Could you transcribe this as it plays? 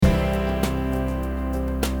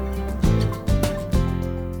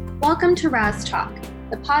Welcome to Raz Talk,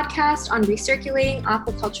 the podcast on recirculating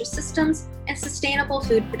aquaculture systems and sustainable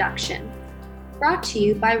food production. Brought to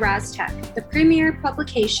you by RazTech, the premier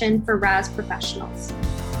publication for Raz professionals.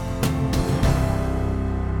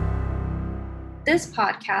 This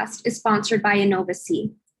podcast is sponsored by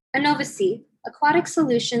InnovaSea. InnovaSea, aquatic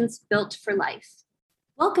solutions built for life.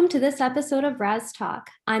 Welcome to this episode of Raz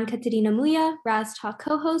Talk. I'm Katerina Muya, Raz Talk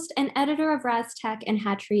co-host and editor of RazTech and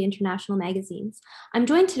Hatchery International magazines. I'm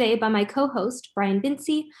joined today by my co-host, Brian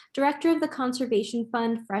Bincy, director of the Conservation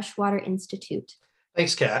Fund Freshwater Institute.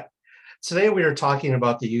 Thanks, Kat. Today we are talking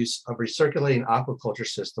about the use of recirculating aquaculture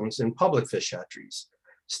systems in public fish hatcheries.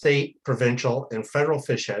 State, provincial, and federal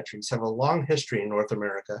fish hatcheries have a long history in North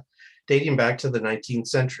America, dating back to the 19th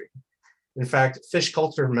century. In fact, fish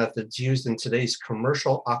culture methods used in today's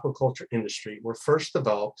commercial aquaculture industry were first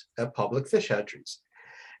developed at public fish hatcheries.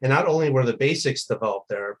 And not only were the basics developed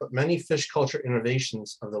there, but many fish culture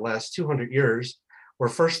innovations of the last 200 years were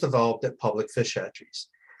first developed at public fish hatcheries.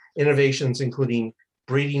 Innovations including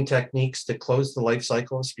breeding techniques to close the life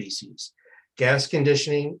cycle of species, gas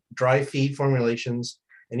conditioning, dry feed formulations,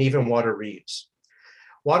 and even water reuse.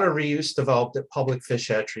 Water reuse developed at public fish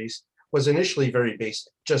hatcheries was initially very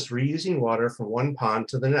basic, just reusing water from one pond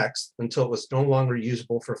to the next until it was no longer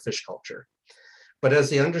usable for fish culture. But as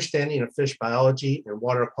the understanding of fish biology and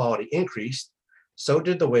water quality increased, so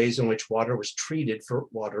did the ways in which water was treated for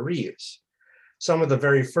water reuse. Some of the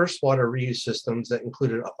very first water reuse systems that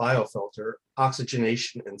included a biofilter,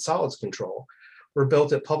 oxygenation, and solids control were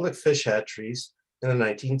built at public fish hatcheries in the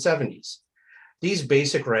 1970s. These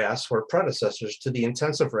basic RAS were predecessors to the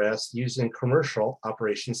intensive RAS used in commercial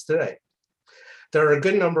operations today. There are a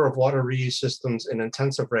good number of water reuse systems and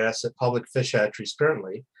intensive RAS at public fish hatcheries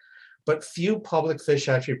currently, but few public fish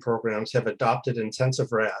hatchery programs have adopted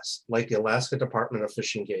intensive RAS, like the Alaska Department of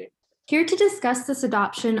Fish and Game. Here to discuss this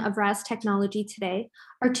adoption of RAS technology today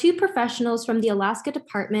are two professionals from the Alaska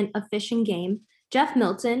Department of Fish and Game, Jeff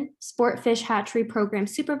Milton, Sport Fish Hatchery Program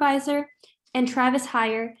Supervisor, and Travis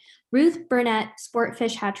Heyer, Ruth Burnett, Sport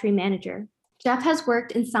Fish Hatchery Manager. Jeff has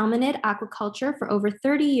worked in salmonid aquaculture for over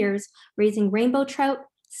 30 years, raising rainbow trout,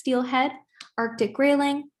 steelhead, Arctic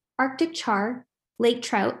grayling, Arctic char, lake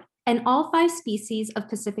trout, and all 5 species of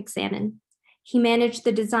Pacific salmon. He managed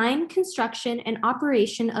the design, construction, and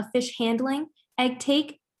operation of fish handling, egg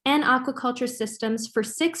take, and aquaculture systems for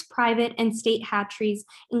 6 private and state hatcheries,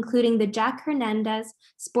 including the Jack Hernandez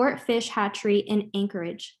Sport Fish Hatchery in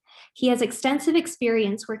Anchorage. He has extensive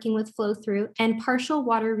experience working with flow-through and partial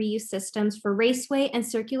water reuse systems for raceway and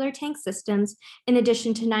circular tank systems, in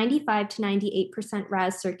addition to 95 to 98%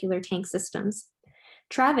 RAS circular tank systems.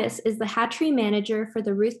 Travis is the hatchery manager for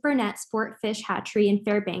the Ruth Burnett Sport Fish Hatchery in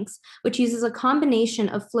Fairbanks, which uses a combination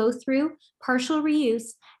of flow-through, partial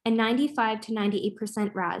reuse, and 95 to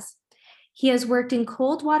 98% RAS. He has worked in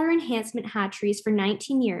cold water enhancement hatcheries for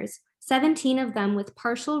 19 years, 17 of them with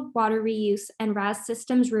partial water reuse and RAS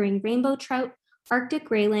systems rearing rainbow trout, Arctic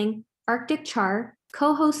grayling, Arctic char,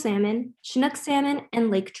 coho salmon, Chinook salmon, and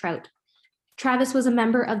lake trout. Travis was a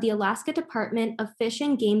member of the Alaska Department of Fish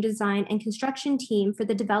and Game Design and Construction team for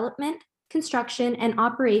the development, construction, and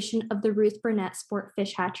operation of the Ruth Burnett Sport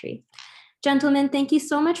Fish Hatchery. Gentlemen, thank you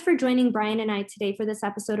so much for joining Brian and I today for this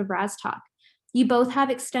episode of Raz Talk. You both have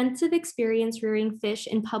extensive experience rearing fish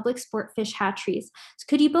in public sport fish hatcheries. So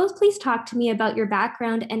could you both please talk to me about your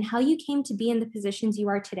background and how you came to be in the positions you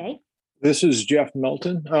are today? This is Jeff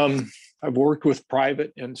Milton. I've worked with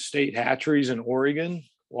private and state hatcheries in Oregon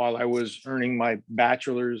while I was earning my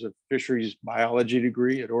bachelor's of fisheries biology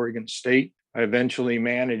degree at Oregon State. I eventually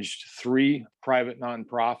managed 3 private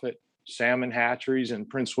nonprofit salmon hatcheries in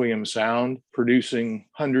Prince William Sound, producing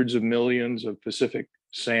hundreds of millions of Pacific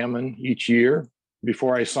salmon each year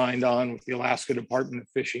before I signed on with the Alaska Department of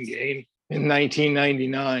Fish and Game in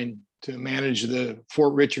 1999 to manage the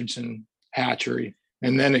Fort Richardson hatchery,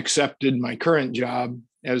 and then accepted my current job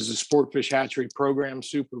as the Sport Fish Hatchery Program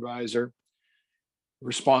Supervisor,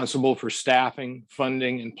 responsible for staffing,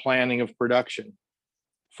 funding, and planning of production,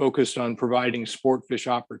 focused on providing sport fish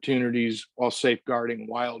opportunities while safeguarding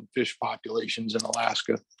wild fish populations in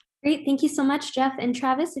Alaska. Great. Thank you so much, Jeff. And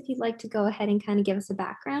Travis, if you'd like to go ahead and kind of give us a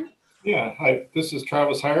background. Yeah. Hi, this is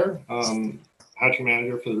Travis Heyer, hatchery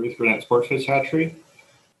manager for the Ruth Burnett Sport Fish Hatchery.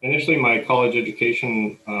 Initially, my college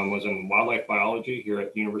education was in wildlife biology here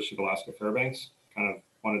at the University of Alaska Fairbanks. Kind of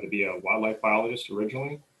wanted to be a wildlife biologist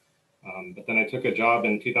originally. But then I took a job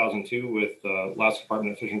in 2002 with the Alaska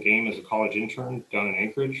Department of Fish and Game as a college intern down in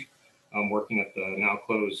Anchorage, working at the now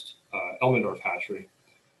closed Elmendorf hatchery.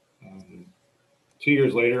 2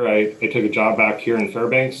 years later, I took a job back here in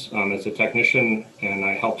Fairbanks as a technician, and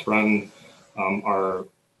I helped run our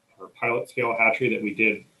pilot scale hatchery that we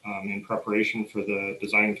did in preparation for the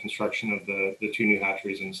design and construction of the two new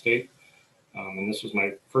hatcheries in the state. And this was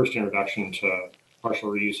my first introduction to partial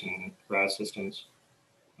reuse and RAS systems.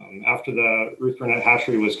 After the Ruth Burnett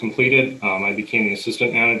hatchery was completed, I became the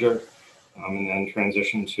assistant manager and then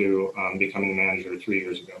transitioned to becoming the manager 3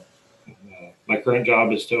 years ago. My current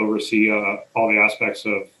job is to oversee all the aspects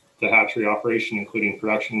of the hatchery operation, including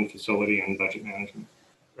production, facility, and budget management.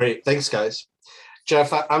 Great. Thanks, guys.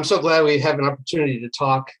 Jeff, I'm so glad we have an opportunity to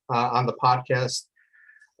talk on the podcast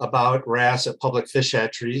about RAS at public fish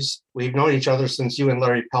hatcheries. We've known each other since you and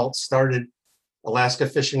Larry Pelt started Alaska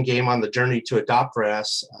Fish and Game on the journey to adopt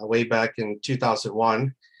RAS way back in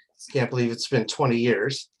 2001. Can't believe it's been 20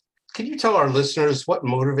 years. Can you tell our listeners what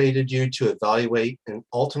motivated you to evaluate and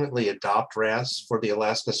ultimately adopt RAS for the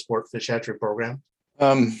Alaska Sport Fish Hatchery program?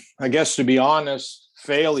 I guess, to be honest,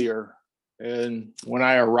 failure. And when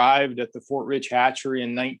I arrived at the Fort Rich Hatchery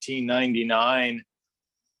in 1999,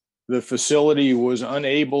 the facility was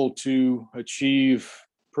unable to achieve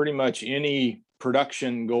pretty much any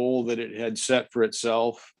production goal that it had set for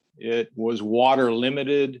itself. It was water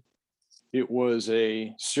limited. It was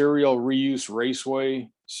a serial reuse raceway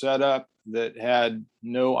setup that had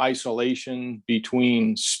no isolation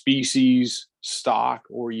between species, stock,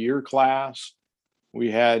 or year class. We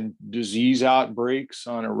had disease outbreaks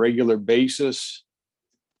on a regular basis.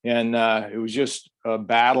 And it was just a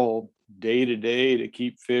battle day to day to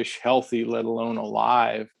keep fish healthy, let alone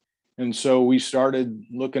alive. And so we started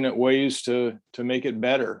looking at ways to make it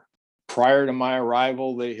better. Prior to my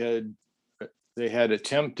arrival, they had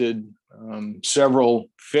attempted several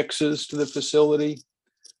fixes to the facility.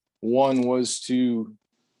 One was to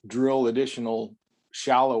drill additional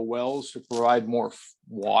shallow wells to provide more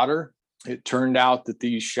water. It turned out that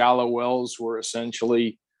these shallow wells were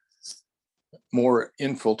essentially more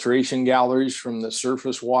infiltration galleries from the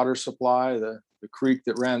surface water supply, the creek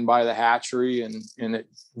that ran by the hatchery, and it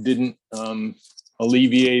didn't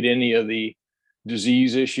alleviate any of the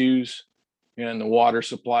disease issues, and the water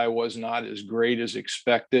supply was not as great as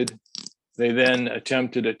expected. They then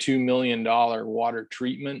attempted a $2 million water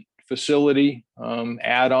treatment facility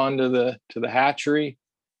add on to the hatchery,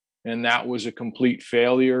 and that was a complete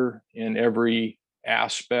failure in every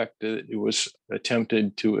aspect that it was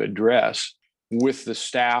attempted to address. With the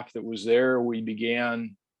staff that was there, we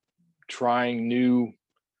began trying new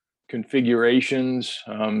configurations,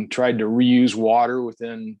 tried to reuse water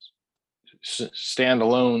within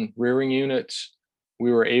standalone rearing units.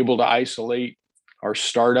 We were able to isolate our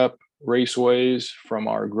startup raceways from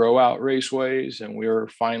our grow out raceways, and we were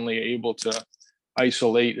finally able to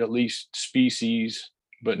isolate at least species,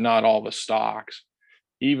 but not all the stocks.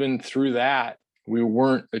 Even through that, we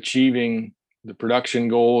weren't achieving the production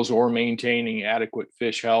goals or maintaining adequate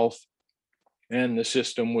fish health, and the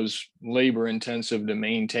system was labor intensive to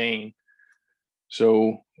maintain.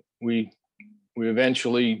 So we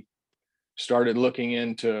eventually started looking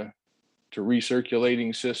into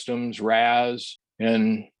recirculating systems, RAS,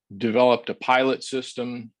 and developed a pilot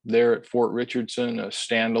system there at Fort Richardson, a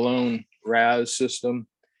standalone RAS system,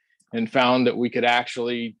 and found that we could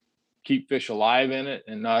actually keep fish alive in it.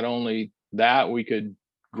 And not only that, we could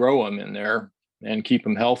grow them in there and keep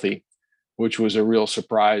them healthy, which was a real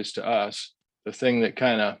surprise to us. The thing that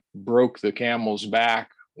kind of broke the camel's back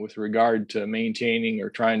with regard to maintaining or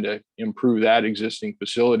trying to improve that existing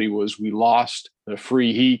facility was we lost the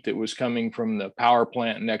free heat that was coming from the power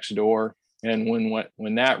plant next door. And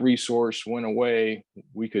when that resource went away,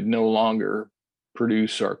 we could no longer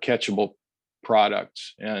produce our catchable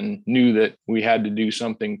products, and knew that we had to do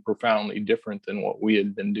something profoundly different than what we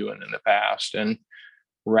had been doing in the past. And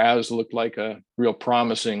RAS looked like a real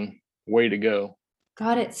promising way to go.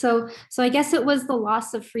 Got it. So I guess it was the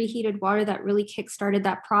loss of free heated water that really kickstarted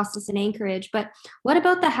that process in Anchorage. But what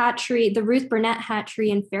about the hatchery, the Ruth Burnett hatchery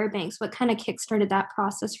in Fairbanks? What kind of kickstarted that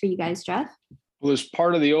process for you guys, Jeff? Well, as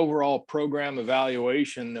part of the overall program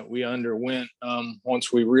evaluation that we underwent,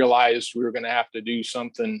 once we realized we were going to have to do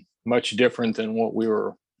something much different than what we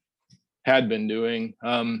had been doing,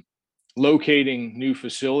 locating new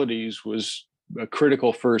facilities was a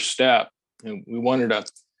critical first step. And we wanted to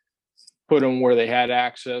put them where they had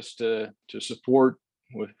access to support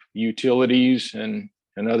with utilities and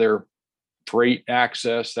other freight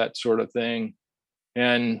access, that sort of thing.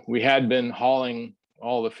 And we had been hauling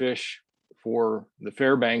all the fish for the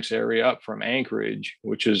Fairbanks area up from Anchorage,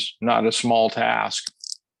 which is not a small task.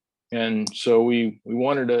 And so we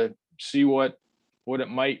wanted to see what it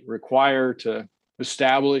might require to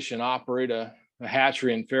establish and operate a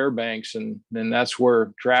hatchery in Fairbanks. And then that's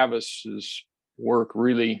where Travis's work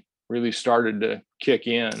really really started to kick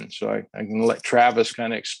in. So I can let Travis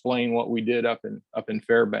kind of explain what we did up in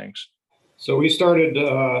Fairbanks. So we started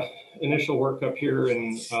initial work up here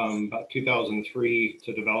in about 2003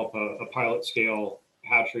 to develop a pilot scale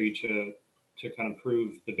hatchery to kind of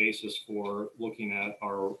prove the basis for looking at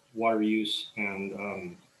our water use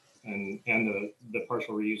and the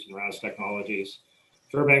partial reuse and RAS technologies.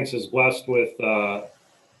 Fairbanks is blessed with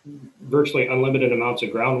virtually unlimited amounts of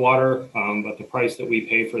groundwater, but the price that we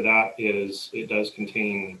pay for that is it does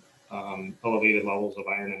contain elevated levels of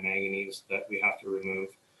iron and manganese that we have to remove.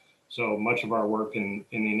 So much of our work in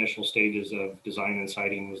the initial stages of design and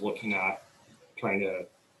siting was looking at trying to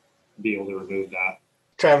be able to remove that.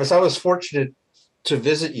 Travis, I was fortunate to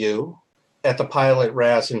visit you at the pilot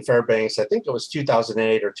RAS in Fairbanks. I think it was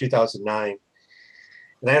 2008 or 2009.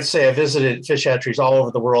 And I have to say, I visited fish hatcheries all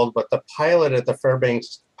over the world, but the pilot at the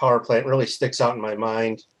Fairbanks power plant really sticks out in my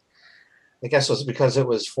mind. I guess it was because it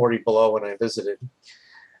was 40 below when I visited.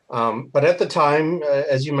 But at the time,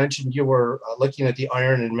 as you mentioned, you were looking at the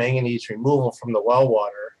iron and manganese removal from the well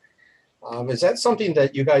water. Is that something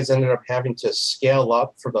that you guys ended up having to scale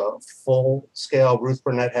up for the full scale Ruth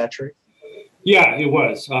Burnett hatchery? Yeah, it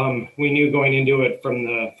was. We knew going into it from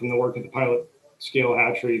the work at the pilot scale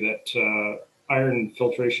hatchery that iron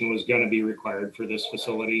filtration was going to be required for this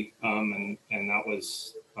facility, and that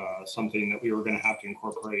was something that we were going to have to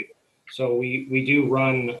incorporate. So we do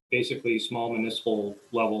run basically small municipal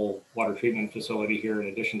level water treatment facility here in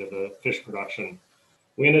addition to the fish production.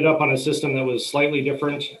 We ended up on a system that was slightly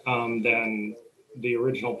different than the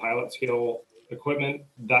original pilot scale equipment.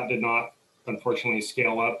 That did not, unfortunately,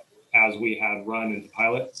 scale up as we had run into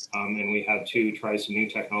pilot, and we had to try some new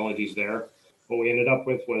technologies there. What we ended up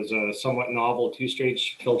with was a somewhat novel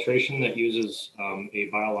two-stage filtration that uses a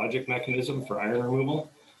biologic mechanism for iron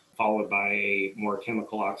removal, followed by a more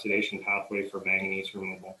chemical oxidation pathway for manganese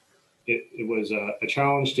removal. It was a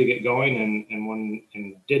challenge to get going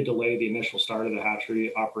and did delay the initial start of the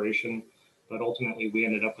hatchery operation, but ultimately we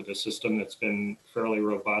ended up with a system that's been fairly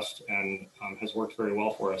robust and has worked very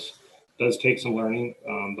well for us. It does take some learning,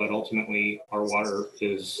 but ultimately our water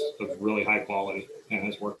is of really high quality and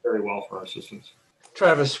has worked very well for our systems.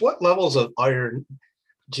 Travis, what levels of iron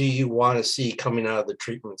do you want to see coming out of the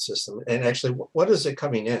treatment system? And actually, what is it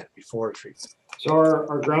coming in before treatment? So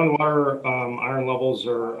our groundwater iron levels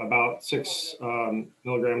are about 6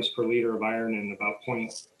 milligrams per liter of iron and about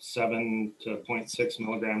 0.7 to 0.6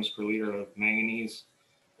 milligrams per liter of manganese.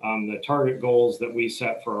 The target goals that we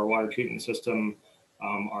set for our water treatment system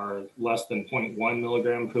are less than 0.1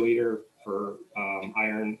 milligram per liter for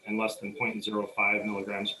iron and less than 0.05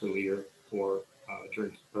 milligrams per liter for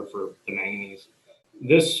for the manganese.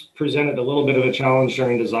 This presented a little bit of a challenge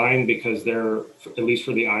during design because at least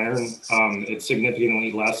for the iron, it's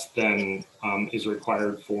significantly less than is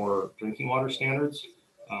required for drinking water standards.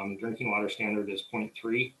 Drinking water standard is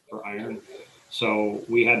 0.3 for iron. So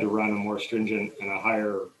we had to run a more stringent and a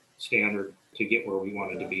higher standard to get where we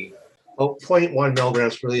wanted to be. Well, 0.1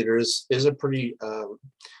 milligrams per liter is a pretty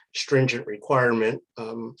stringent requirement.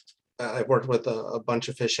 I've worked with a bunch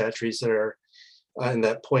of fish hatcheries that are in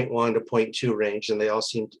that 0.1 to 0.2 range, and they all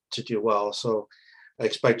seem to do well. So I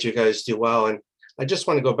expect you guys do well. And I just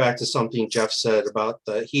want to go back to something Jeff said about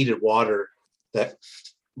the heated water that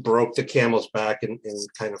broke the camel's back and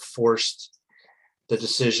kind of forced the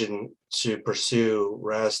decision to pursue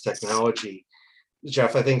RAS technology.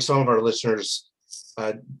 Jeff, I think some of our listeners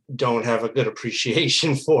don't have a good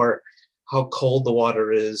appreciation for how cold the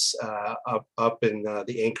water is up in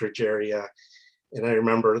the Anchorage area. And I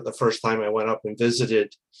remember the first time I went up and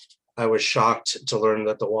visited, I was shocked to learn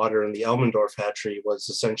that the water in the Elmendorf hatchery was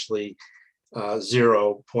essentially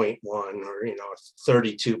 0.1 or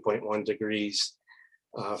 32.1 degrees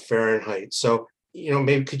Fahrenheit. So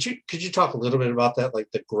maybe could you talk a little bit about that,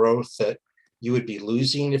 like the growth that you would be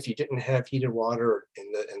losing if you didn't have heated water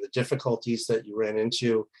and the difficulties that you ran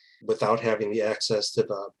into without having the access to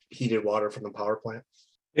the heated water from the power plant?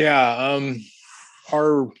 Yeah,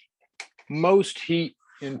 our most heat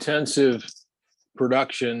intensive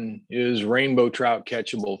production is rainbow trout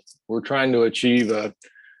catchable. We're trying to achieve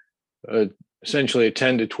essentially a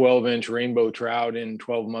 10 to 12 inch rainbow trout in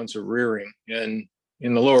 12 months of rearing. And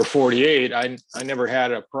in the lower 48, I never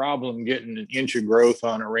had a problem getting an inch of growth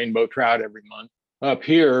on a rainbow trout every month. Up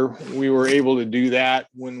here, we were able to do that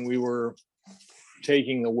when we were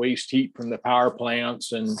taking the waste heat from the power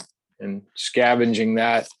plants and scavenging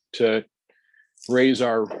that to raise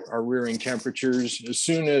our rearing temperatures. As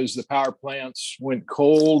soon as the power plants went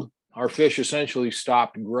cold, our fish essentially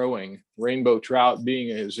stopped growing. Rainbow trout, being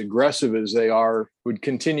as aggressive as they are, would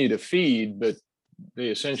continue to feed, but they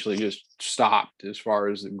essentially just stopped as far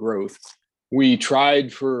as the growth. We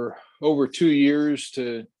tried for over 2 years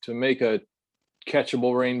to make a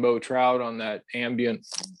catchable rainbow trout on that ambient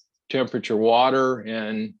temperature water,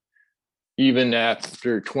 and even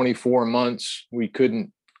after 24 months, we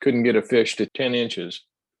couldn't get a fish to 10 inches.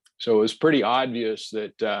 So it was pretty obvious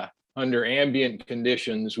that under ambient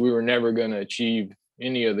conditions, we were never going to achieve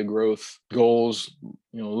any of the growth goals,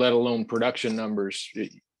 let alone production numbers.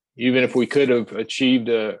 Even if we could have achieved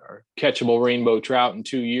a catchable rainbow trout in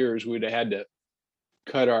 2 years, we'd have had to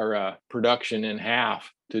cut our production in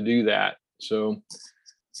half to do that. So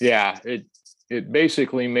yeah, it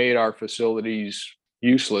basically made our facilities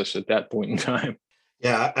useless at that point in time.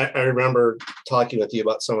 Yeah, I remember talking with you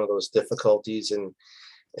about some of those difficulties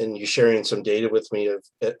and you sharing some data with me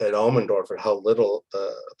at Elmendorf, or how little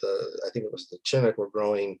I think it was the Chinook were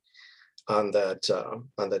growing on that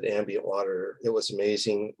ambient water. It was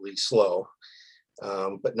amazingly slow.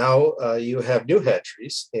 But now you have new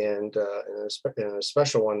hatcheries and a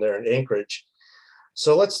special one there in Anchorage.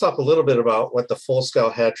 So let's talk a little bit about what the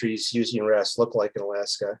full-scale hatcheries using RAS look like in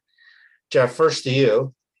Alaska. Jeff, first to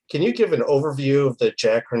you. Can you give an overview of the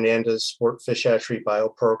Jack Hernandez Sport Fish Hatchery Bio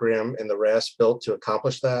Program and the RAS built to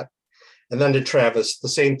accomplish that? And then to Travis, the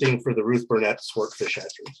same thing for the Ruth Burnett Sport Fish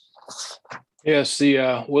Hatchery. Yes,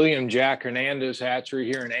 the William Jack Hernandez Hatchery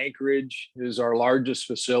here in Anchorage is our largest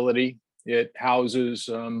facility. It houses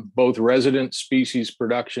both resident species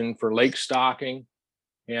production for lake stocking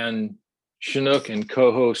and Chinook and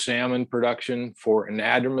coho salmon production for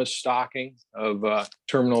anadromous stocking of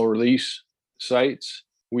terminal release sites.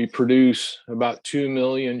 We produce about 2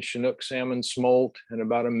 million Chinook salmon smolt and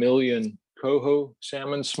about 1 million coho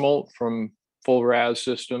salmon smolt from full RAS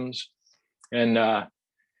systems, and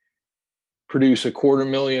produce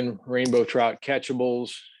 250,000 rainbow trout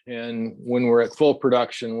catchables. And when we're at full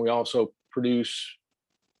production, we also produce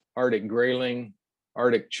Arctic grayling,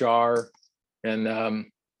 Arctic char, and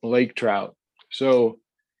lake trout. So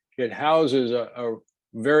it houses a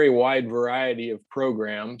very wide variety of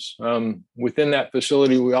programs. Within that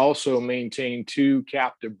facility, we also maintain 2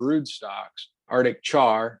 captive brood stocks, Arctic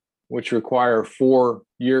char, which require 4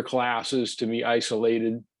 year classes to be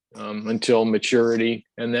isolated until maturity,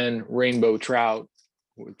 and then rainbow trout,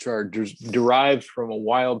 which are derived from a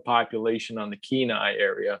wild population on the Kenai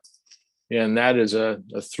area. And that is a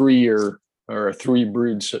 3 year or a 3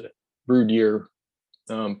 brood year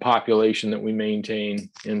population that we maintain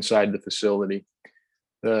inside the facility.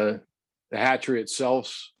 The hatchery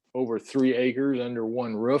itself's over 3 acres under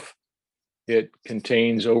one roof. It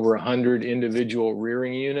contains over 100 individual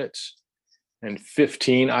rearing units and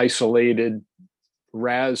 15 isolated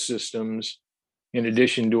RAS systems, in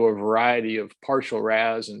addition to a variety of partial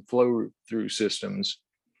RAS and flow through systems.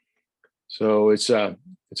 So it's a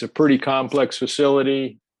pretty complex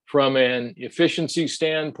facility. From an efficiency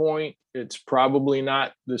standpoint, it's probably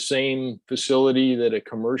not the same facility that a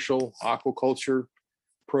commercial aquaculture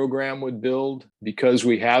program would build. Because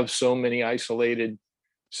we have so many isolated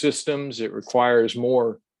systems, it requires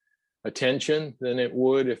more attention than it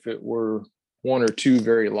would if it were 1 or 2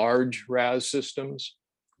 very large RAS systems.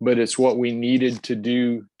 But it's what we needed to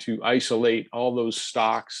do to isolate all those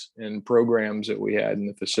stocks and programs that we had in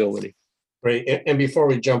the facility. Great. And before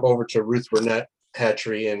we jump over to Ruth Burnett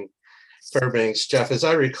Hatchery in Fairbanks, Jeff, as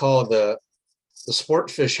I recall, the sport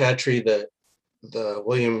fish hatchery that the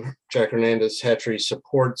William Jack Hernandez Hatchery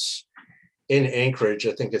supports in Anchorage,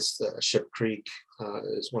 I think it's the Ship Creek,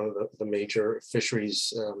 is one of the major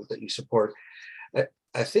fisheries that you support.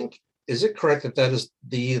 I think, is it correct that that is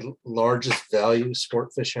the largest value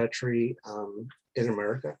sport fish hatchery in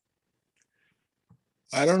America?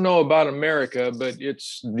 I don't know about America, but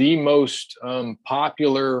it's the most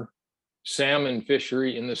popular salmon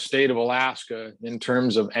fishery in the state of Alaska in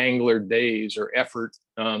terms of angler days or effort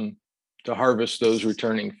to harvest those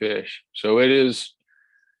returning fish. So it is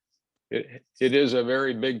a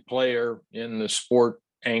very big player in the sport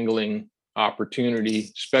angling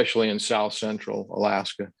opportunity, especially in South Central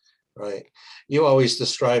Alaska. Right. You always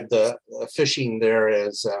describe the fishing there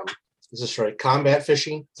as, is this right, combat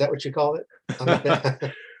fishing? Is that what you call it?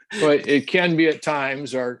 But it can be at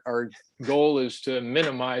times. Our goal is to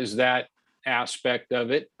minimize that aspect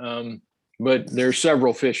of it. But there's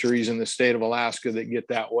several fisheries in the state of Alaska that get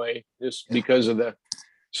that way, just because of the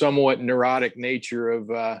somewhat neurotic nature of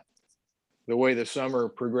the way the summer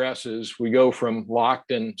progresses. We go from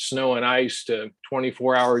locked in snow and ice to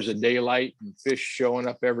 24 hours of daylight and fish showing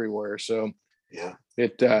up everywhere. So yeah,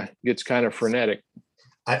 it gets kind of frenetic.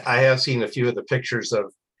 I have seen a few of the pictures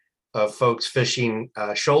of folks fishing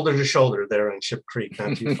shoulder to shoulder there in Ship Creek,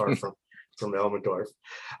 not too far from Elmendorf.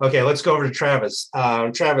 Okay, let's go over to Travis.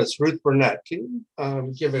 Travis, Ruth Burnett, can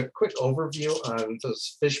you give a quick overview on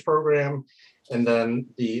this fish program and then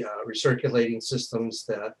the recirculating systems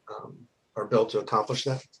that are built to accomplish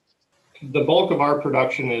that? The bulk of our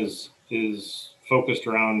production is focused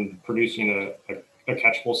around producing a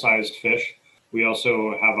catchable sized fish. We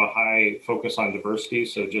also have a high focus on diversity.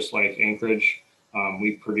 So just like Anchorage,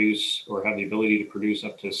 we produce or have the ability to produce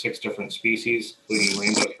up to 6 different species, including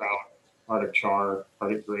rainbow trout, Arctic char,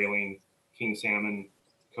 Arctic grayling, king salmon,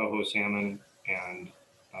 coho salmon, and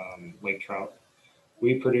lake trout.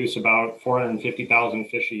 We produce about 450,000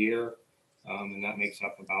 fish a year, and that makes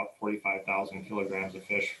up about 45,000 kilograms of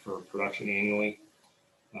fish for production annually.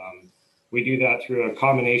 We do that through a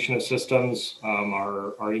combination of systems.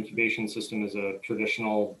 Our incubation system is a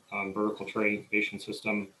traditional vertical tray incubation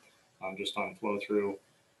system, just on flow through.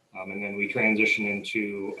 And then we transition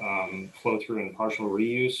into flow through and partial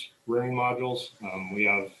reuse rearing modules. We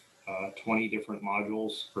have 20 different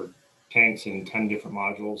modules for tanks and 10 different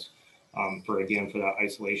modules for that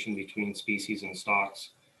isolation between species and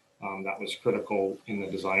stocks. That was critical in the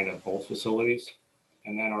design of both facilities.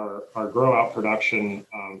 And then our grow out production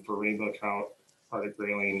for rainbow trout, Arctic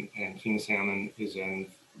grayling, and king salmon is in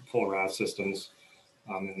full RAS systems.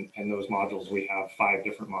 And those modules, we have 5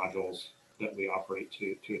 different modules that we operate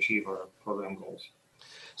to achieve our program goals.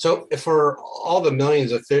 So for all the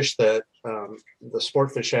millions of fish that the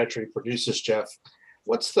Sport Fish Hatchery produces, Jeff,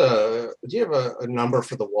 do you have a number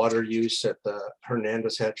for the water use at the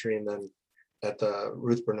Hernandez Hatchery and then at the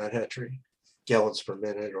Ruth Burnett Hatchery, gallons per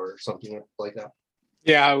minute or something like that?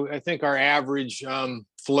 Yeah, I think our average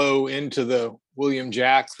flow into the William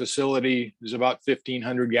Jack facility is about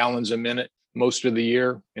 1,500 gallons a minute most of the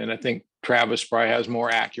year. And I think Travis probably has more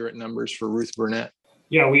accurate numbers for Ruth Burnett.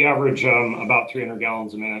 Yeah, we average about 300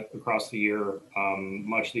 gallons a minute across the year.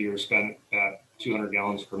 Much of the year spent at 200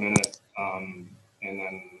 gallons per minute. And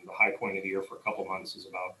then the high point of the year for a couple months is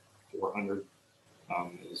about 400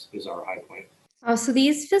 is our high point. Oh, so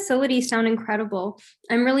these facilities sound incredible.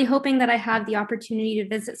 I'm really hoping that I have the opportunity to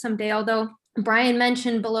visit someday, although Brian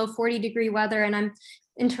mentioned below 40-degree weather, and I'm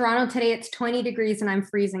in Toronto today, it's 20 degrees and I'm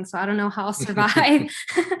freezing, so I don't know how I'll survive,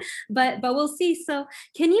 but we'll see. So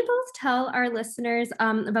can you both tell our listeners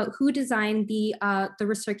about who designed the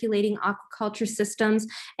recirculating aquaculture systems,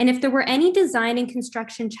 and if there were any design and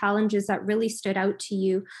construction challenges that really stood out to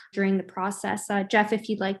you during the process? Jeff, if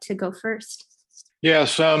you'd like to go first.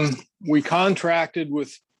 Yes, we contracted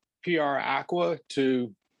with PR Aqua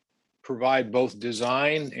to provide both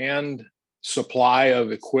design and supply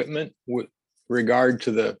of equipment with regard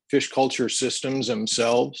to the fish culture systems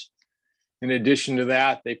themselves. In addition to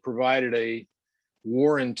that, they provided a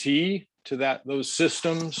warranty to those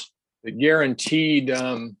systems that guaranteed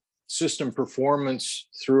system performance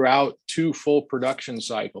throughout 2 full production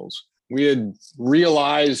cycles. We had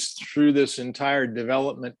realized through this entire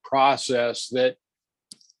development process that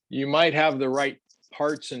you might have the right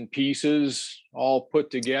parts and pieces all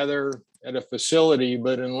put together at a facility,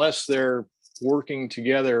 but unless they're working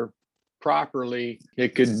together properly,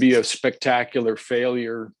 it could be a spectacular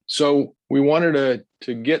failure. So we wanted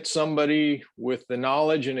to get somebody with the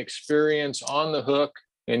knowledge and experience on the hook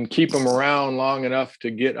and keep them around long enough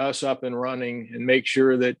to get us up and running and make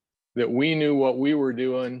sure that we knew what we were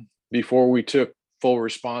doing before we took full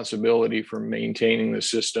responsibility for maintaining the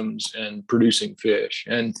systems and producing fish.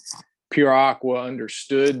 And Pure Aqua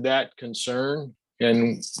understood that concern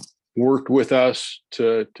and worked with us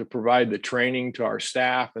to provide the training to our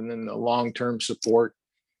staff and then the long-term support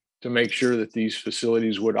to make sure that these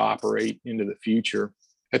facilities would operate into the future.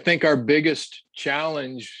 I think our biggest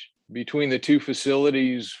challenge between the 2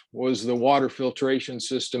 facilities was the water filtration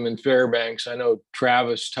system in Fairbanks. I know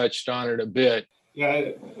Travis touched on it a bit. Yeah,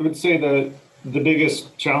 I would say the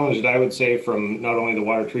biggest challenge that I would say from not only the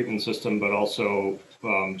water treatment system, but also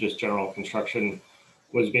just general construction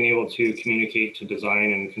was being able to communicate to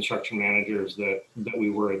design and construction managers that we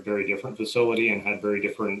were a very different facility and had very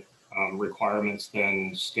different requirements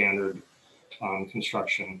than standard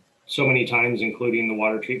construction. So many times, including the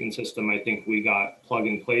water treatment system, I think we got plug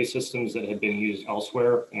and play systems that had been used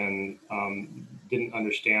elsewhere and didn't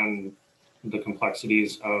understand the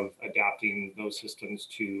complexities of adapting those systems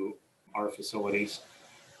to our facilities.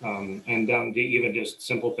 And down to even just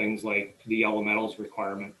simple things like the yellow metals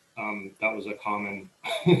requirement. That was a common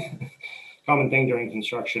thing during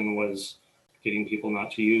construction, was getting people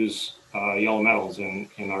not to use yellow metals in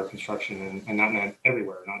our construction. And that meant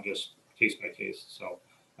everywhere, not just case by case. So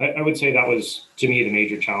I would say that was, to me, the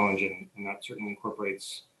major challenge, and that certainly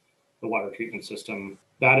incorporates the water treatment system.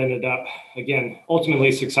 That ended up, again,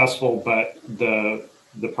 ultimately successful, but the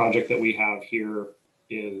The project that we have here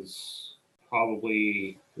is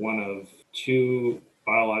probably one of two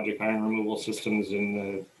biologic iron removal systems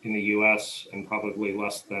in the U.S. and probably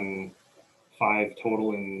less than 5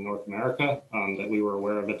 total in North America that we were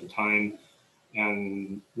aware of at the time.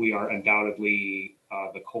 And we are undoubtedly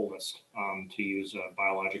the coldest to use a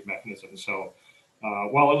biologic mechanism. So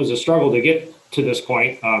while it was a struggle to get to this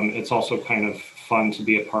point, it's also kind of fun to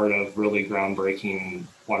be a part of really groundbreaking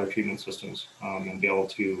water treatment systems and be able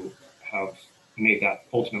to have made that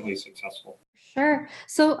ultimately successful. Sure.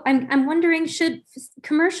 So I'm wondering, should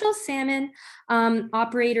commercial salmon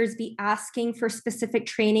operators be asking for specific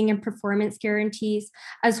training and performance guarantees,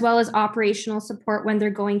 as well as operational support when they're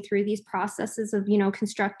going through these processes of,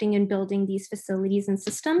 constructing and building these facilities and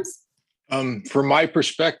systems? From my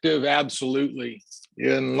perspective, absolutely.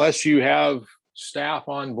 Unless you have staff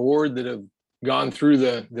on board that have gone through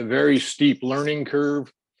the very steep learning curve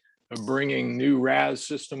of bringing new RAS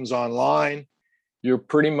systems online, you're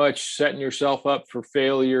pretty much setting yourself up for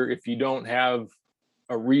failure if you don't have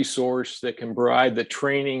a resource that can provide the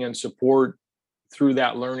training and support through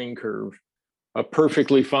that learning curve. A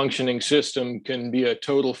perfectly functioning system can be a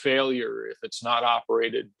total failure if it's not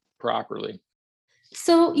operated properly.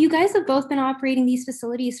 So you guys have both been operating these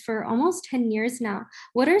facilities for almost 10 years now.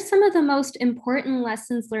 What are some of the most important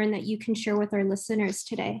lessons learned that you can share with our listeners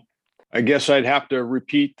today? I guess I'd have to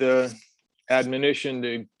repeat the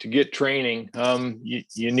admonition to get training.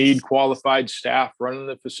 You need qualified staff running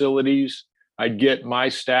the facilities. I'd get my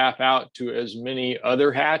staff out to as many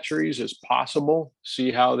other hatcheries as possible,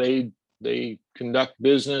 see how they conduct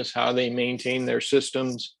business, how they maintain their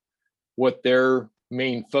systems, what their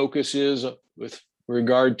main focus is with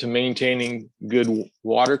regard to maintaining good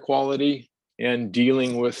water quality and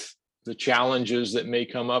dealing with the challenges that may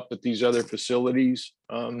come up at these other facilities.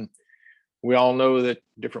 We all know that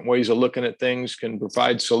different ways of looking at things can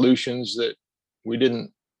provide solutions that we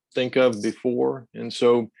didn't think of before. And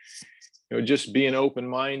so, just being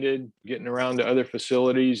open-minded, getting around to other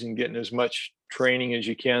facilities and getting as much training as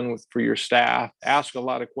you can for your staff. Ask a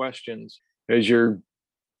lot of questions as you're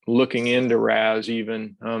looking into RAS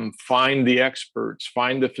even. Find the experts,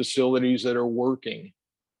 find the facilities that are working.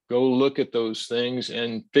 Go look at those things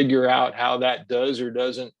and figure out how that does or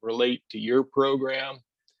doesn't relate to your program,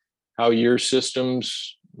 how your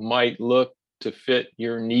systems might look to fit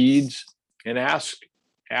your needs, and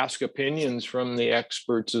ask opinions from the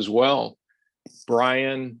experts as well.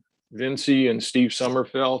 Brian Vinci and Steve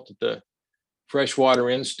Sommerfeld at the Freshwater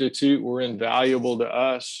Institute were invaluable to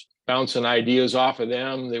us, bouncing ideas off of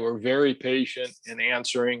them. They were very patient in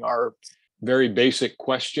answering our very basic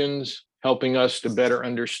questions, helping us to better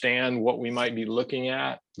understand what we might be looking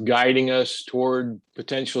at, guiding us toward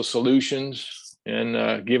potential solutions,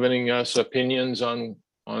 and giving us opinions on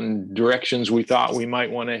directions we thought we might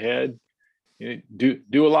want to head.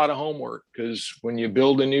 Do a lot of homework, because when you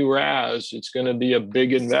build a new RAS, it's going to be a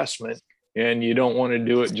big investment, and you don't want to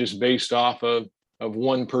do it just based off of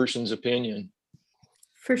one person's opinion.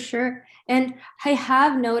 For sure. And I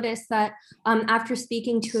have noticed that after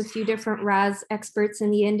speaking to a few different RAS experts in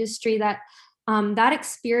the industry, that that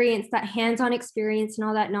experience, that hands-on experience and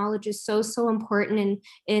all that knowledge is so important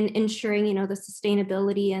in ensuring, the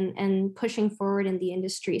sustainability and pushing forward in the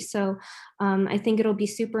industry. So I think it'll be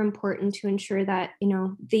super important to ensure that,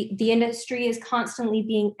 the industry is constantly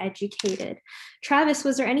being educated. Travis,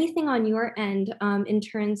 was there anything on your end in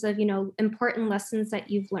terms of, important lessons that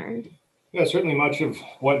you've learned? Yeah, certainly much of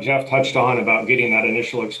what Jeff touched on about getting that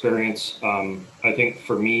initial experience. I think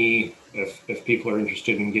for me, if people are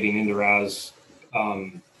interested in getting into RAS,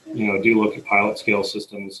 do look at pilot scale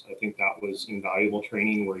systems. I think that was invaluable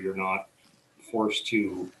training where you're not forced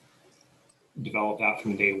to develop that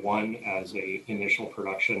from day one as a initial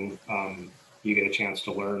production. You get a chance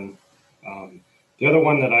to learn. The other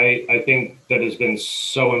one that I think that has been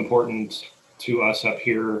so important to us up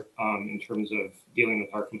here in terms of dealing with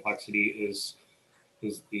our complexity is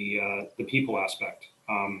the people aspect.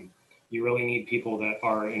 You really need people that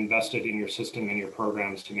are invested in your system and your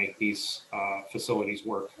programs to make these facilities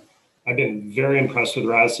work. I've been very impressed with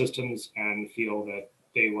RAS systems and feel that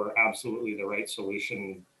they were absolutely the right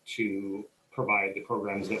solution to provide the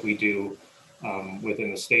programs that we do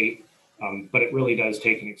within the state. But it really does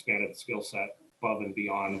take an expanded skill set above and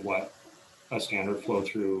beyond what a standard flow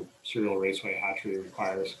through serial raceway hatchery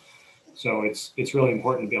requires. So it's really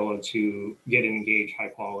important to be able to get and engage high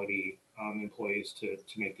quality employees to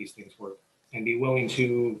make these things work and be willing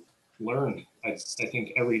to learn. I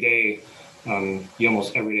think every day,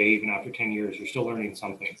 almost every day, even after 10 years, you're still learning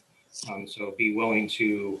something. So be willing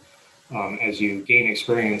to, as you gain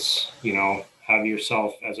experience, have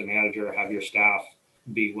yourself as a manager, have your staff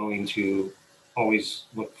be willing to always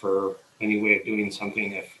look for a new way of doing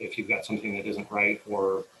something if you've got something that isn't right,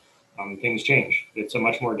 or things change. It's a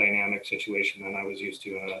much more dynamic situation than I was used to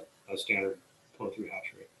in a standard flow-through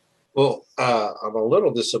hatchery. Well, I'm a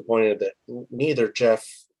little disappointed that neither Jeff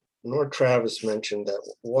nor Travis mentioned that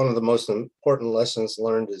one of the most important lessons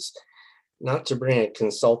learned is not to bring a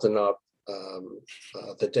consultant up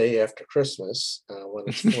the day after Christmas when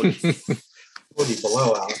it's 40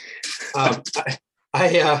 below out.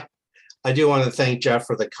 I do want to thank Jeff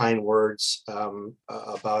for the kind words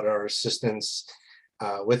about our assistance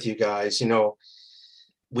with you guys. You know,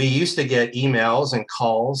 we used to get emails and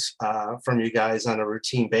calls from you guys on a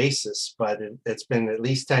routine basis, but it's been at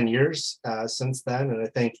least 10 years since then. And I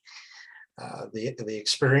think the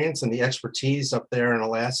experience and the expertise up there in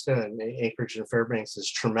Alaska and Anchorage and Fairbanks is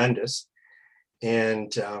tremendous.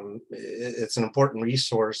 And it's an important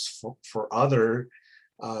resource for other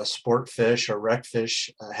sport fish or rec fish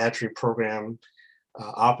hatchery program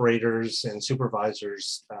operators and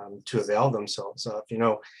supervisors to avail themselves of. You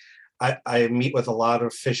know, I meet with a lot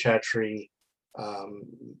of fish hatchery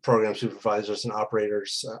program supervisors and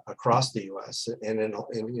operators across the U.S. and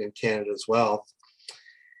in Canada as well.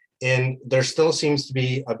 And there still seems to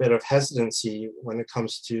be a bit of hesitancy when it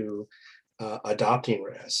comes to adopting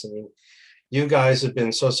wrasse. I mean, you guys have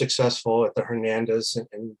been so successful at the Hernandez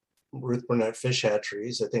and Ruth Burnett fish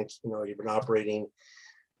hatcheries. I think, you know, you've been operating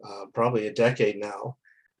probably a decade now.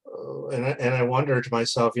 And I wonder to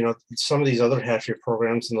myself, you know, some of these other hatchery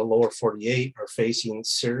programs in the lower 48 are facing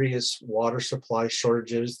serious water supply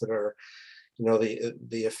shortages that are, you know,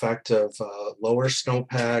 the effect of lower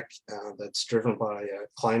snowpack that's driven by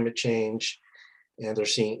climate change, and they're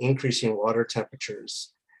seeing increasing water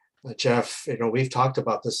temperatures. Jeff, you know, we've talked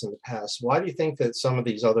about this in the past. Why do you think that some of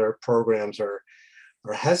these other programs are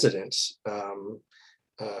hesitant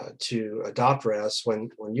to adopt wrasse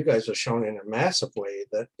when you guys have shown in a massive way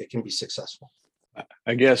that it can be successful?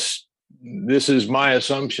 I guess this is my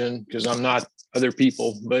assumption because I'm not other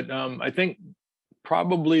people, but I think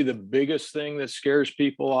probably the biggest thing that scares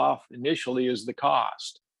people off initially is the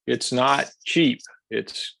cost. It's not cheap.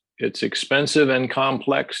 It's expensive and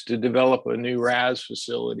complex to develop a new wrasse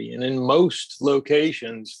facility. And in most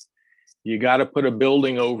locations, you got to put a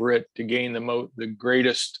building over it to gain the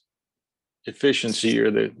greatest efficiency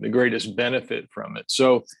or the greatest benefit from it.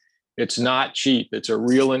 So it's not cheap. It's a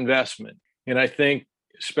real investment. And I think,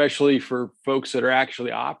 especially for folks that are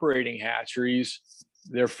actually operating hatcheries,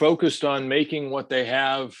 they're focused on making what they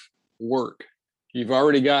have work. You've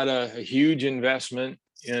already got a huge investment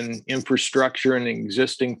in infrastructure and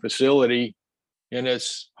existing facility, and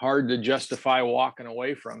it's hard to justify walking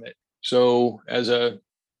away from it. So as a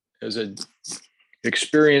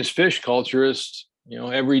experienced fish culturist, you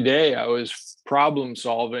know, every day I was problem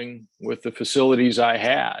solving with the facilities I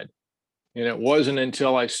had. And it wasn't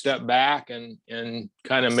until I stepped back and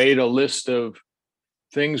kind of made a list of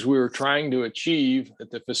things we were trying to achieve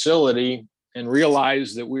at the facility and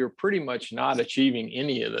realized that we were pretty much not achieving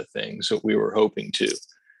any of the things that we were hoping to.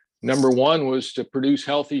 Number one was to produce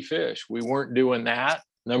healthy fish. We weren't doing that.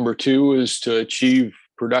 Number two was to achieve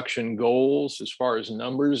production goals as far as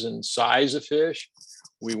numbers and size of fish.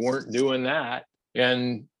 We weren't doing that.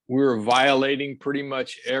 And we were violating pretty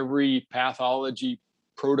much every pathology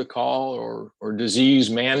protocol or disease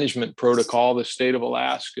management protocol the state of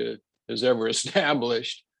Alaska has ever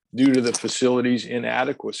established due to the facility's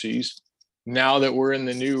inadequacies. Now that we're in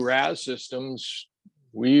the new RAS systems,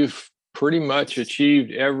 we've pretty much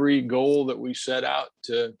achieved every goal that we set out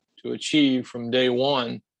to achieve from day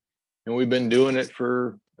one. And we've been doing it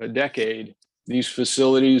for a decade. These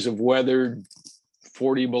facilities have weathered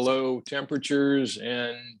 40 below temperatures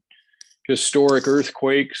and historic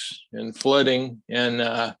earthquakes and flooding,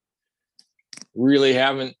 and really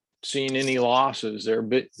haven't seen any losses.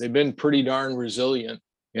 They've been pretty darn resilient.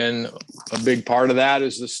 And a big part of that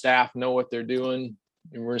is the staff know what they're doing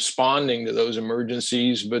and responding to those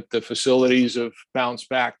emergencies, but the facilities have bounced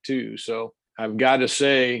back too. So I've got to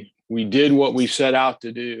say, we did what we set out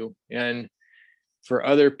to do. And for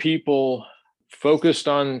other people focused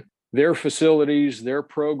on their facilities, their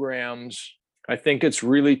programs, I think it's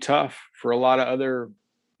really tough for a lot of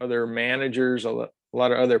other managers, a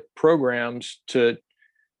lot of other programs to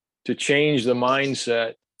change the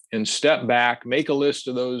mindset and step back, make a list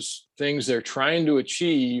of those things they're trying to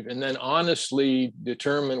achieve, and then honestly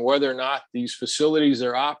determine whether or not these facilities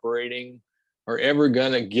they're operating are ever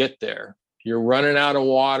going to get there. You're running out of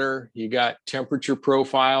water. You got temperature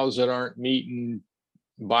profiles that aren't meeting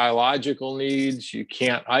biological needs. You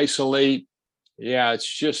can't isolate. Yeah, it's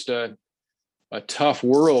just a tough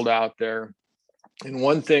world out there. And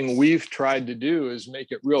one thing we've tried to do is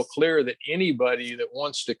make it real clear that anybody that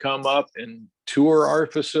wants to come up and tour our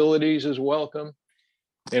facilities is welcome.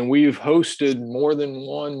 And we've hosted more than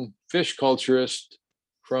one fish culturist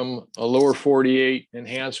from a lower 48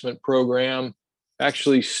 enhancement program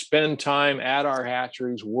actually spend time at our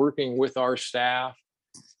hatcheries working with our staff,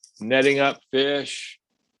 netting up fish,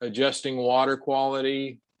 adjusting water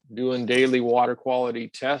quality, doing daily water quality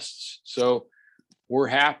tests. So we're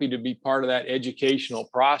happy to be part of that educational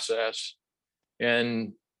process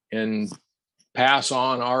and pass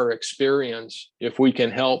on our experience if we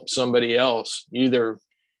can help somebody else, either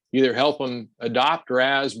help them adopt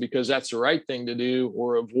RAS because that's the right thing to do,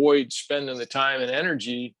 or avoid spending the time and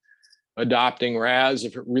energy adopting RAS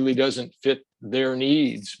if it really doesn't fit their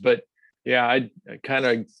needs. But yeah, I kind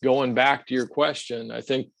of going back to your question, I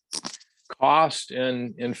think cost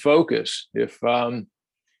and focus.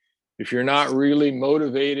 If you're not really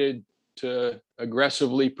motivated to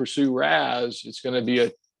aggressively pursue RAS, it's going to be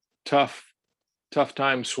a tough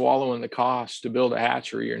time swallowing the cost to build a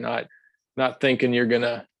hatchery you're not thinking you're going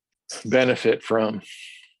to benefit from.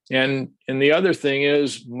 And the other thing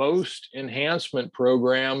is, most enhancement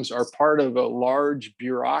programs are part of a large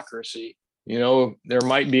bureaucracy. You know, there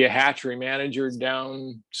might be a hatchery manager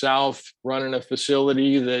down south running a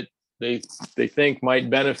facility that they think might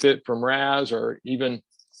benefit from RAS, or even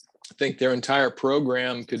think their entire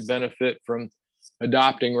program could benefit from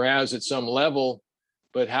adopting RAS at some level.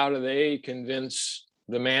 But how do they convince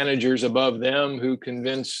the managers above them, who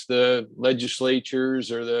convince the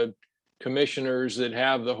legislatures or the commissioners that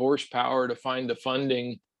have the horsepower to find the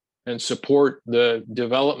funding and support the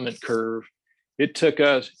development curve? It took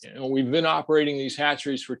us, we've been operating these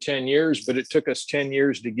hatcheries for 10 years, but it took us 10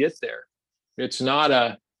 years to get there. It's not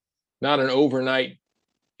an overnight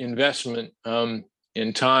investment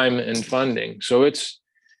in time and funding. So it's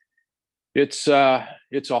a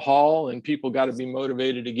haul, and people got to be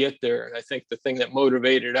motivated to get there. And I think the thing that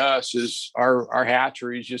motivated us is our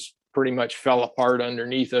hatcheries just pretty much fell apart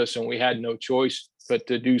underneath us, and we had no choice but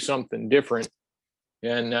to do something different.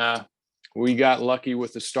 And we got lucky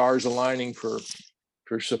with the stars aligning for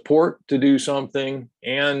support to do something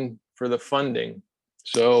and for the funding.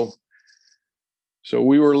 So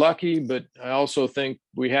we were lucky, but I also think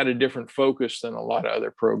we had a different focus than a lot of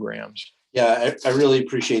other programs. Yeah, I really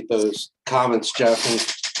appreciate those comments, Jeff.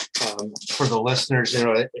 And for the listeners, you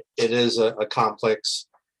know, it is a complex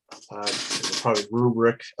probably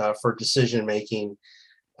rubric for decision making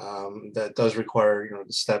that does require, you know,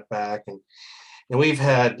 to step back. And we've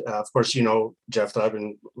had, of course, you know, Jeff, that I've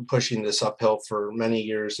been pushing this uphill for many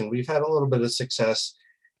years, and we've had a little bit of success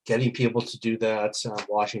getting people to do that.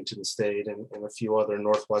 Washington State and a few other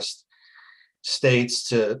Northwest states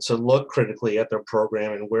to look critically at their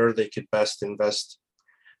program and where they could best invest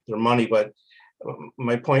their money. But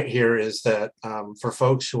my point here is that for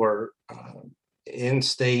folks who are in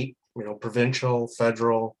state, you know, provincial,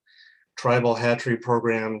 federal, tribal hatchery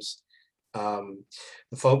programs,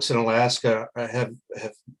 the folks in Alaska have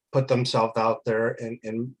put themselves out there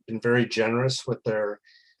and been very generous with their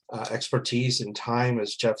expertise and time,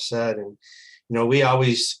 as Jeff said. And, you know, we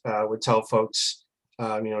always would tell folks,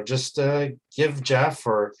 you know, just give Jeff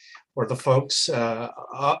or the folks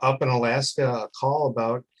up in Alaska a call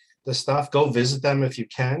about the stuff. Go visit them if you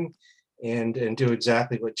can, and do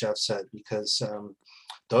exactly what Jeff said, because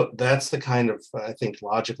that's the kind of, I think,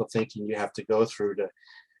 logical thinking you have to go through to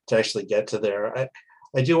actually get to there.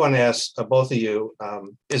 I do want to ask both of you,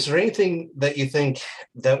 is there anything that you think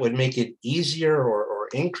that would make it easier or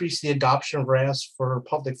increase the adoption of RAS for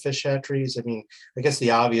public fish hatcheries? I mean, I guess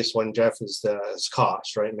the obvious one, Jeff, is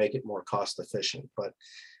cost, right? Make it more cost efficient. But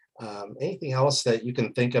anything else that you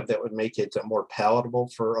can think of that would make it more palatable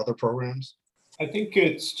for other programs? I think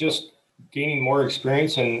it's just gaining more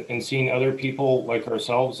experience and seeing other people like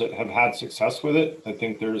ourselves that have had success with it. I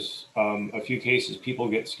think there's a few cases people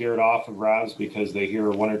get scared off of RAS because they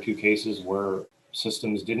hear one or two cases where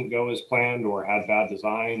systems didn't go as planned or had bad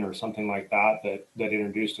design or something like that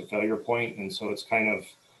introduced a failure point. And so it's kind of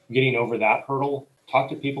getting over that hurdle. Talk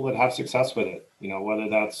to people that have success with it, you know, whether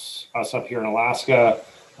that's us up here in Alaska,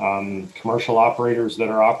 commercial operators that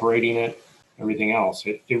are operating it, everything else.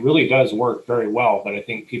 It really does work very well, but I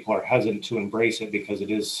think people are hesitant to embrace it because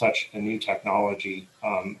it is such a new technology.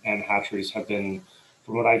 And hatcheries have been,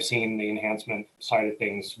 from what I've seen, the enhancement side of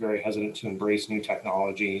things, very hesitant to embrace new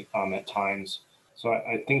technology at times. So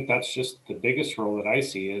I think that's just the biggest role that I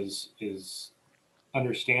see is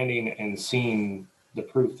understanding and seeing the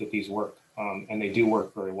proof that these work, and they do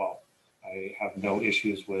work very well. I have no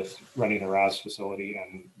issues with running a RAS facility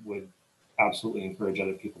and would absolutely encourage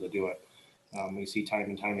other people to do it. We see time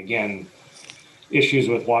and time again, issues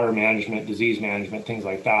with water management, disease management, things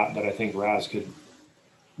like that I think RAS could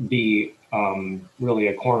be really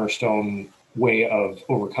a cornerstone way of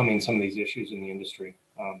overcoming some of these issues in the industry.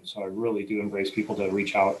 So I really do embrace people to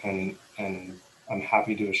reach out, and I'm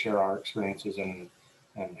happy to share our experiences and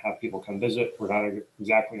have people come visit. We're not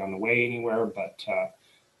exactly on the way anywhere, but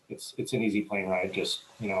it's an easy plane ride. Just,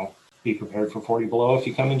 be prepared for 40 below if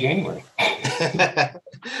you come in January.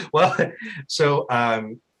 Well, so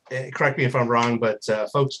correct me if I'm wrong, but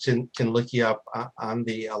folks can look you up on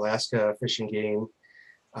the Alaska Fish and Game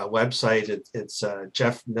website. It's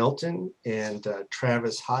Jeff Milton and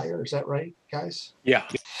Travis Heyer. Is that right, guys? Yeah.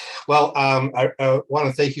 Well, I want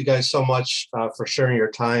to thank you guys so much for sharing your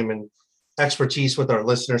time and expertise with our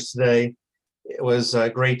listeners today. It was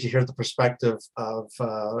great to hear the perspective of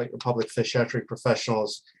public fish hatchery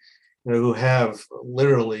professionals, who have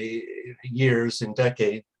literally years and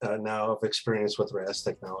decades now of experience with RAS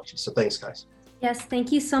technology. So thanks, guys. Yes,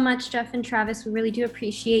 thank you so much, Jeff and Travis. We really do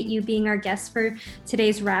appreciate you being our guests for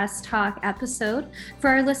today's RAS Talk episode. For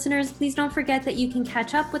our listeners, please don't forget that you can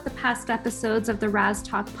catch up with the past episodes of the RAS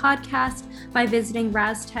Talk podcast by visiting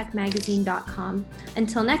rastechmagazine.com.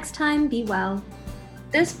 Until next time, be well.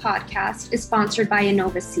 This podcast is sponsored by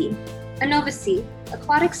InnovaSea. InnovaSea,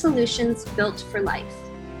 aquatic solutions built for life.